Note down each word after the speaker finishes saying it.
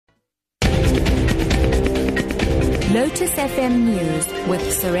Lotus FM News with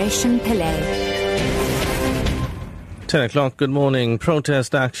Sureshan Pillay. 10 o'clock, good morning.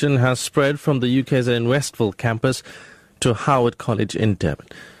 Protest action has spread from the UKZN Westville campus to Howard College in Devon.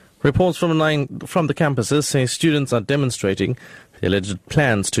 Reports from the campuses say students are demonstrating the alleged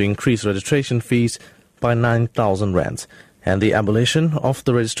plans to increase registration fees by 9,000 rands and the abolition of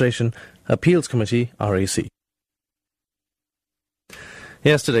the Registration Appeals Committee, RAC.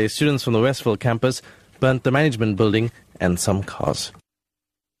 Yesterday, students from the Westville campus burnt the management building and some cars.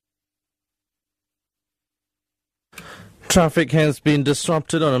 Traffic has been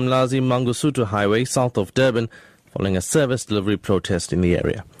disrupted on Umlazi-Mangosuthu Highway south of Durban following a service delivery protest in the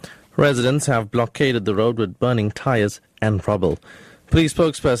area. Residents have blockaded the road with burning tyres and rubble. Police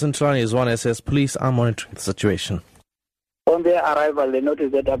spokesperson Trani Zwane says police are monitoring the situation. On their arrival, they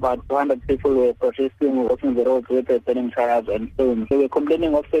noticed that about 200 people were protesting, walking the roads with burning tires and stones. They were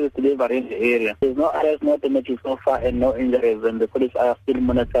complaining of service delivery in the area. There's no arrest, no damages so far, and no injuries, and the police are still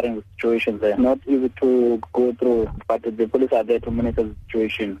monitoring the situation there. Not easy to go through, but the police are there to monitor the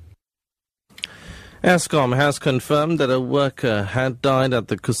situation. Eskom has confirmed that a worker had died at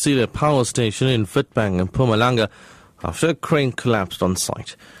the Kusile power station in Witbank in Mpumalanga after a crane collapsed on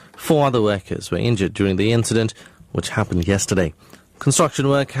site. 4 other workers were injured during the incident, which happened yesterday. Construction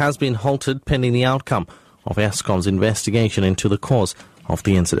work has been halted pending the outcome of Eskom's investigation into the cause of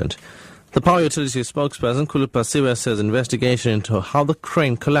the incident. The power utility spokesperson Khulupa Siwe says investigation into how the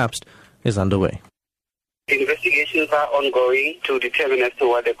crane collapsed is underway. Investigations are ongoing to determine as to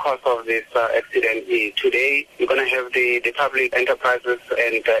what the cause of this accident is. Today, we're going to have the public enterprises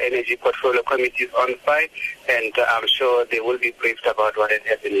and energy portfolio committees on site, and I'm sure they will be briefed about what had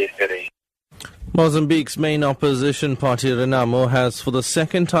happened yesterday. Mozambique's main opposition party, Renamo, has for the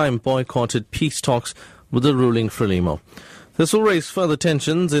second time boycotted peace talks with the ruling Frelimo. This will raise further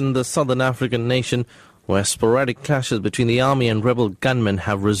tensions in the southern African nation, where sporadic clashes between the army and rebel gunmen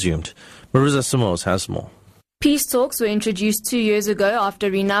have resumed. Marisa Samos has more. Peace talks were introduced 2 years ago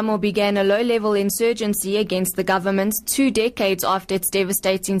after Renamo began a low-level insurgency against the government 2 decades after its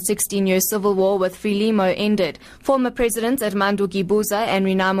devastating 16-year civil war with Frelimo ended. Former President Armando Guebuza and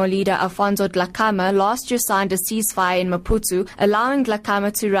Renamo leader Afonso Dhlakama last year signed a ceasefire in Maputo, allowing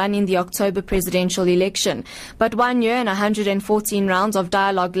Dhlakama to run in the October presidential election. But 1 year and 114 rounds of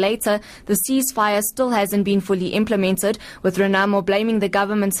dialogue later, the ceasefire still hasn't been fully implemented, with Renamo blaming the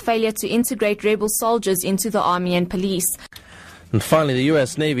government's failure to integrate rebel soldiers into the army and police. And finally, the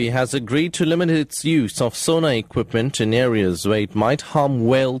U.S. Navy has agreed to limit its use of sonar equipment in areas where it might harm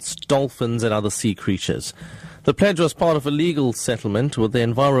whales, dolphins and other sea creatures. The pledge was part of a legal settlement with the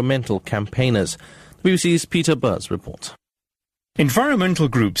environmental campaigners. The BBC's Peter Burrs reports. Environmental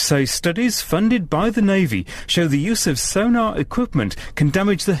groups say studies funded by the Navy show the use of sonar equipment can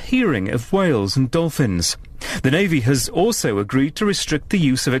damage the hearing of whales and dolphins. The Navy has also agreed to restrict the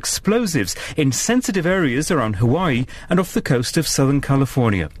use of explosives in sensitive areas around Hawaii and off the coast of Southern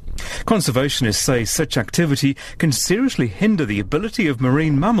California. Conservationists say such activity can seriously hinder the ability of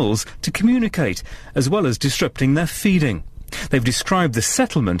marine mammals to communicate, as well as disrupting their feeding. They've described the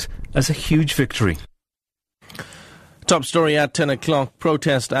settlement as a huge victory. Top story at 10 o'clock.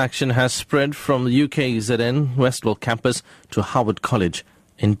 Protest action has spread from the UKZN Westville campus to Howard College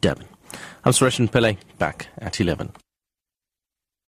in Devon. I'm Sureshan Pillay, back at 11.